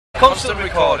Constant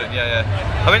recording, yeah.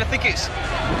 I mean, I think it's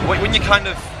when you're kind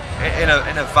of in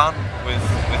a van with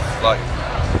like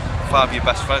 5 of your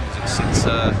best friends,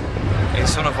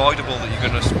 it's unavoidable that you're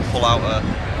going to pull out a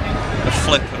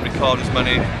flip and record as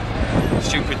many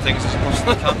stupid things as you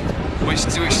possibly can,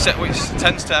 which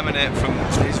tends to emanate from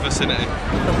his vicinity.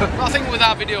 I think with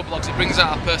our video blogs, it brings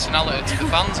out our personality to the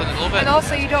fans, and they love it. And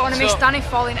also, you don't want to miss Danny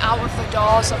falling out of the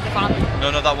doors of the van.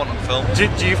 No, that wasn't on film.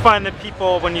 Do you find that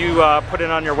people, when you put it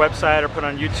on your website or put it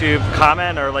on YouTube,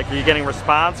 comment, or like, are you getting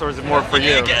response, or is it more for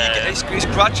you? It's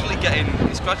gradually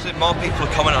more people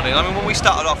are commenting on it. I mean, when we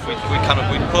started off, we'd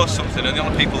post something, and the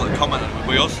only people that commented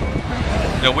were us.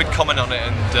 You know, we'd comment on it,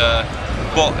 and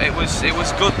but it was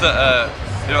good that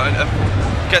you know, and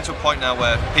get to a point now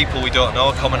where people we don't know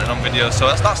are commenting on videos, so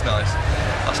that's nice.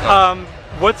 That's nice.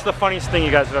 What's the funniest thing you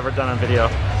guys have ever done on video?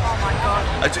 Oh my god.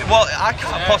 Well, I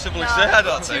can't possibly say. I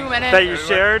don't think. 2 minutes. That you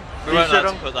shared? We weren't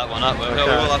allowed to put that one up. Okay.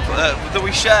 No, that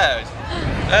we shared.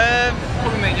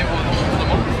 Probably made you one of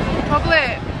them.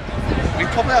 Probably. We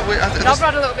probably have. Rob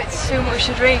had a little bit too much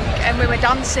to drink, and we were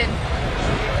dancing.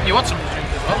 You want something to drink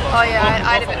as well? Oh yeah,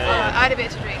 I had a bit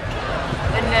to drink,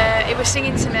 and he was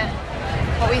singing to me.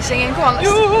 What were you singing? Go on.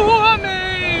 You are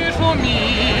made for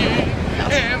me.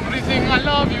 Everything I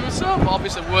love you so.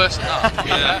 Obviously worse than that.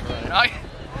 Yeah. Right.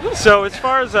 So as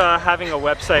far as having a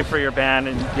website for your band,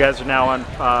 and you guys are now on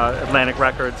Atlantic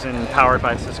Records and powered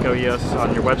by Cisco EOS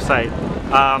on your website,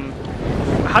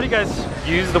 how do you guys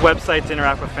use the website to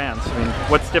interact with fans? I mean,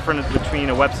 what's different between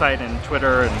a website and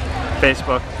Twitter and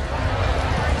Facebook?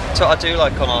 So I do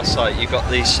like on our site, you've got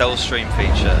the cell stream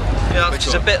feature, which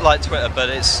is a bit like Twitter, but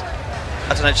it's,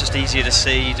 I don't know, it's just easier to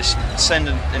see. You just send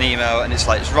an email and it's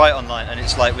right online, and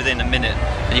it's like within a minute,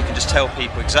 and you can just tell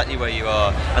people exactly where you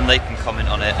are, and they can comment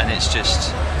on it, and it's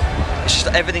just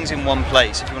everything's in one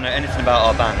place. If you want to know anything about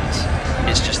our band,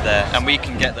 it's just there, and we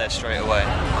can get there straight away.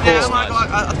 Yeah,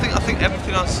 I think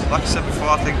everything has, like I said before,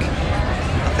 I think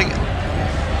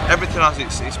everything has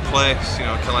its place. You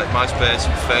know, kind of like MySpace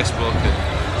and Facebook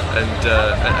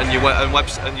and your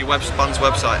band's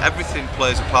website. Everything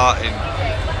plays a part in.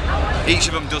 Each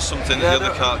of them does something that the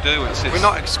other can't do. We're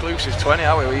not exclusive to any,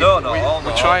 are we? No.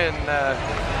 We try and,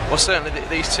 well, certainly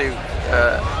these two,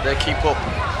 they keep up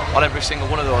on every single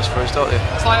one of those for us, don't they?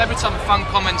 It's like every time a fan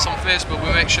comments on Facebook,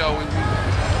 we make sure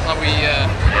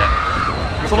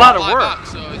it's a lot of work. Back,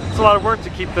 so it's a lot of work to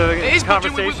keep the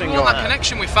conversation we going. want that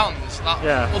connection with fans.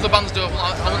 Other bands don't.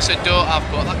 I wouldn't say don't have,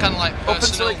 but that kind of like personal. Up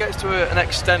until it gets to an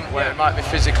extent where it might be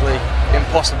physically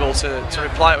impossible to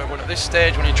reply to it. At this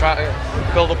stage, when you try to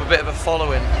build up a bit of a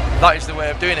following, that is the way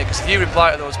of doing it. Because if you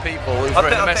reply to those people who've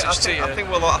written a message to you, I think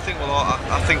from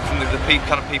the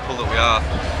kind of people that we are,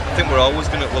 I think we'll always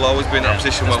be in that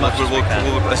position where we'll,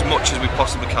 as much as we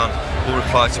possibly can, we'll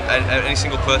reply to any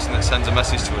single person that sends a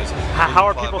message to us. How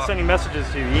are people sending messages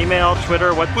to you? Email,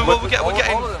 Twitter? We're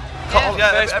getting all of them.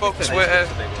 Facebook, Twitter,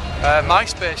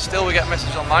 MySpace. Still, we get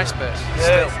messages on MySpace.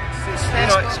 Yeah,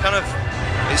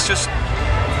 it's just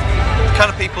the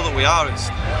kind of people that we are. It's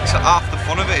half the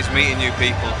fun of it is meeting new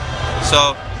people.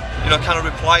 So, you know, kind of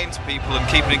replying to people and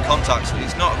keeping in contact,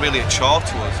 it's not really a chore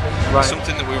to us. Right. It's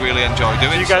something that we really enjoy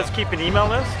doing. Do you guys keep an email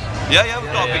list? Yeah,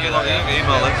 we've got a big email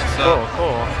list. So.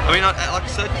 Cool. I mean, like I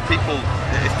said, if people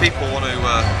want to,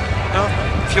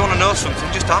 if you want to know something,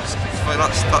 just ask. I mean,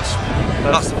 that's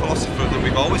the philosophy that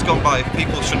we've always gone by. If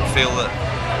people shouldn't feel that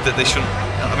they shouldn't.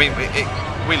 I mean,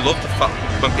 we love the fact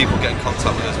when people get in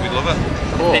contact with us. We love it.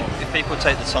 Cool. If people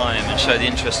take the time and show the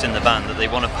interest in the band that they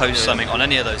want to post something on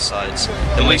any of those sites,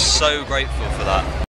 then we're so grateful for that.